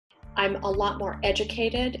I'm a lot more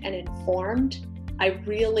educated and informed. I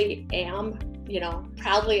really am,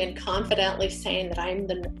 proudly and confidently saying that I'm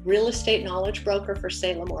the real estate knowledge broker for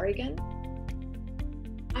Salem, Oregon.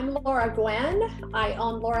 I'm Laura Gwyn. I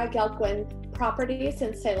own Laura Gwyn properties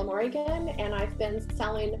in Salem, Oregon, and I've been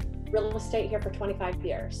selling real estate here for 25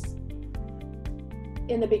 years.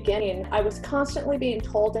 In the beginning, I was constantly being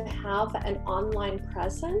told to have an online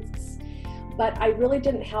presence, but I really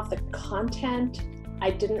didn't have the content. I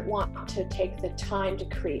didn't want to take the time to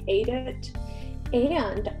create it.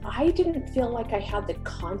 And I didn't feel like I had the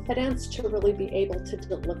confidence to really be able to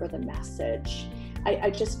deliver the message. I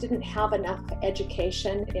just didn't have enough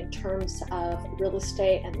education in terms of real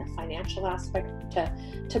estate and the financial aspect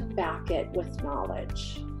to back it with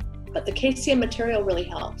knowledge. But the KCM material really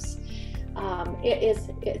helps.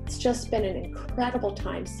 It's just been an incredible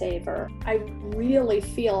time saver. I really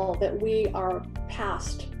feel that we are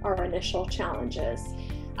past our initial challenges.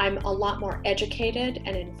 I'm a lot more educated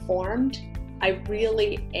and informed. I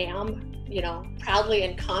really am, proudly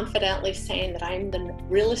and confidently saying that I'm the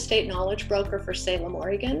real estate knowledge broker for Salem,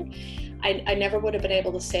 Oregon. I never would have been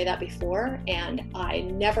able to say that before, and I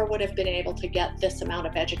never would have been able to get this amount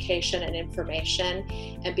of education and information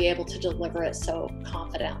and be able to deliver it so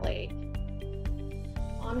confidently.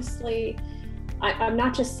 Honestly, I'm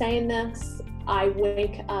not just saying this. I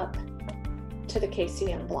wake up to the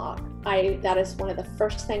KCM blog. That is one of the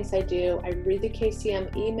first things I do. I read the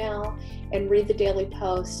KCM email and read the daily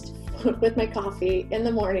post with my coffee in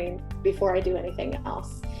the morning before I do anything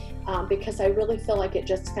else, because I really feel like it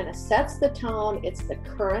just kind of sets the tone. It's the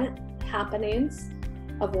current happenings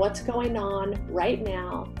of what's going on right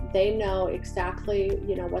now. They know exactly,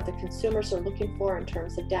 what the consumers are looking for in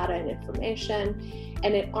terms of data and information,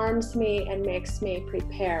 and it arms me and makes me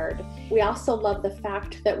prepared. We also love the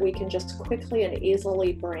fact that we can just quickly and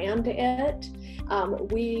easily brand it.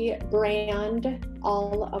 We brand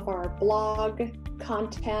all of our blog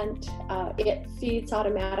content. It feeds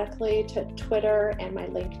automatically to Twitter and my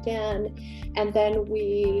LinkedIn, and then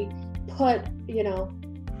we put,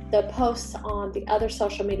 the posts on the other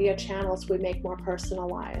social media channels we make more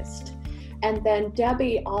personalized. And then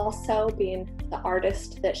Debbie, also being the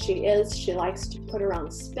artist that she is, she likes to put her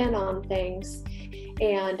own spin on things,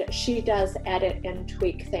 and she does edit and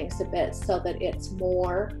tweak things a bit so that it's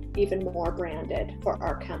even more branded for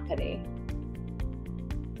our company.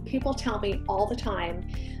 People tell me all the time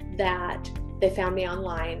that they found me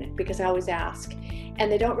online, because I always ask,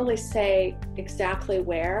 and they don't really say exactly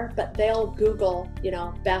where, but they'll Google,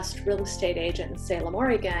 best real estate agent in Salem,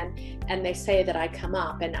 Oregon, and they say that I come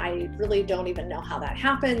up, and I really don't even know how that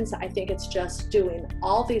happens. I think it's just doing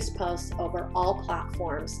all these posts over all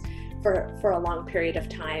platforms for a long period of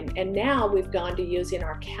time. And now we've gone to using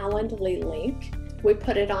our Calendly link. We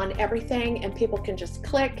put it on everything, and people can just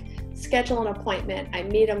click, schedule an appointment. I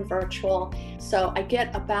meet them virtual. So I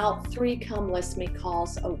get about 3 come list me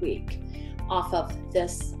calls a week off of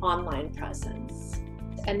this online presence.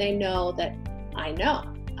 And they know that I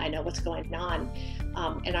know what's going on.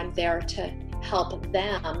 And I'm there to help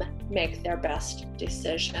them make their best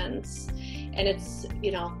decisions. And it's,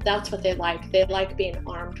 that's what they like. They like being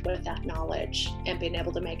armed with that knowledge and being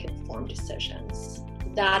able to make informed decisions.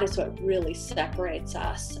 That is what really separates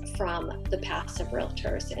us from the passive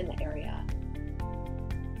realtors in the area.